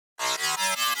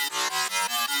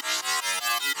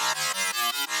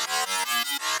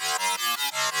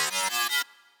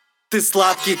Ты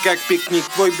сладкий, как пикник,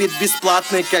 твой бит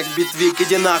бесплатный, как битвик.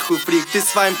 Иди нахуй, фрик, ты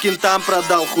своим кентам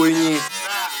продал хуйни.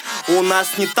 У нас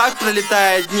не так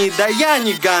пролетают дни, да я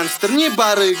не гангстер, не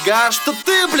барыга. Что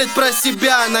ты, блядь, про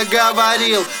себя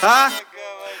наговорил, а?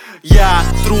 Я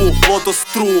тру, лотус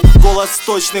тру, голос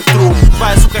точных труб.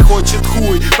 Твоя сука хочет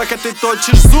хуй, пока ты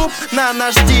точишь зуб на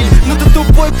наш стиль. Ну ты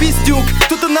тупой пиздюк,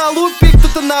 кто-то на лупе,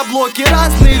 кто-то на блоке.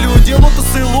 Разные люди,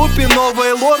 лотусы лупи,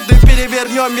 новые лорды.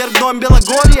 Перевернем вверх дном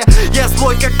Белогорье. Я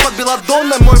злой, как под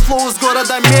Беладонной, мой флоу из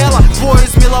города Мела. Твой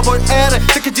из меловой эры,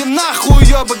 так иди нахуй,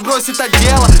 ёбок, брось это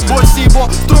дело. Бойся его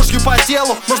дрожью по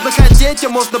телу. Можно хотеть, а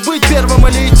можно быть первым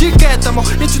или идти к этому.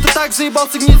 Я что-то так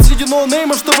заебался гнить среди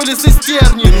ноунеймов, что вылез из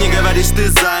терни. Говоришь, ты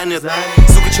занят,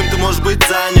 сука, чем ты можешь быть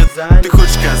занят? Ты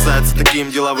хочешь казаться таким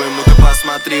деловым, ну-ка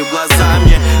посмотри в глаза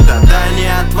мне. Да-да, не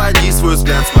отводи свой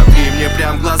взгляд, смотри мне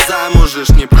прям в глаза. Можешь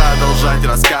не продолжать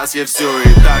рассказ, я все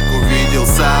и так увидел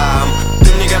сам.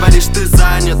 Ты мне говоришь, ты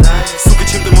занят, сука,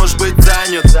 чем ты можешь быть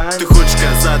занят? Ты хочешь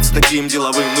казаться таким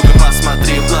деловым, ну-ка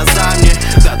посмотри в глаза мне.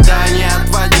 Да-да, не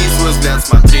отводи свой взгляд,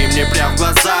 смотри мне прям в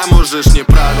глаза. Можешь не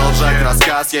продолжать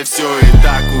рассказ, я все и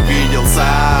так увидел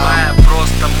сам. Я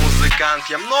просто музыкант,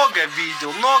 я много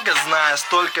видел, много знаю,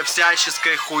 столько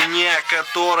всяческой хуйни, о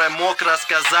которой мог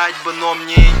рассказать бы, но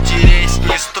мне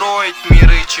интереснее строить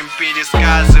миры, чем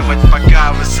пересказывать,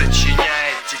 пока вы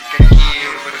сочиняете, какие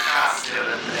вы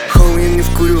хаслеры, блядь. Хоу, я не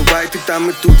вкурю, и там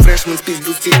и тут. Фрешман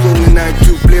спиздил стекло, мы на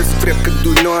YouTube лезут рэп как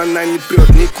дурь, но она не прет.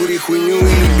 Не кури хуйню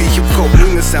и люби хип-хоп, мы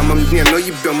на самом дне, но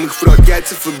ебем их в рот.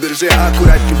 Яйца Фаберже,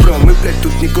 аккуратней, бро, мы, блядь,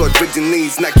 тут не год. Водяные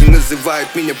знаки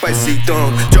называют меня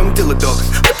Посейдон. В чем дело, дог?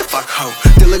 What the fuck, how?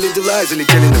 Делали дела и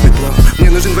залетели на метло.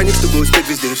 Мне нужен двойник, чтобы успеть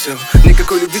везде и все.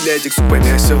 Никакой любви для этих суп,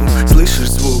 не осел. Слышишь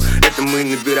звук? Это мы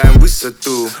набираем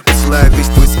высоту. Посылаю весь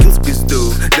твой скилл в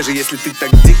пизду. Даже если ты так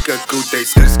дико крутой,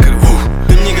 скар-скар.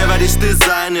 Ты мне говоришь, ты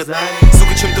занят,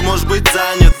 сука, чем ты можешь быть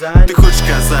занят? Ты хочешь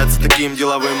казаться таким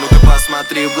деловым, ну-ка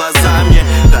посмотри в глаза мне.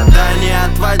 Да-да, не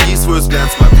отводи свой взгляд,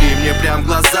 смотри мне прям в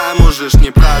глаза. Можешь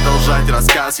не продолжать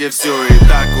рассказ, я все и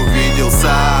так увидел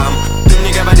сам. Ты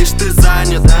мне говоришь, ты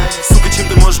занят, сука, чем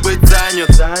ты можешь быть занят?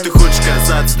 Ты хочешь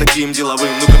казаться таким деловым,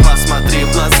 ну-ка посмотри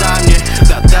в глаза мне.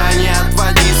 Да-да, не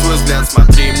отводи свой взгляд,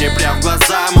 смотри мне прям в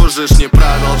глаза. Можешь не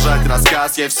продолжать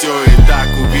рассказ, я все и так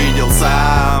увидел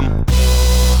сам.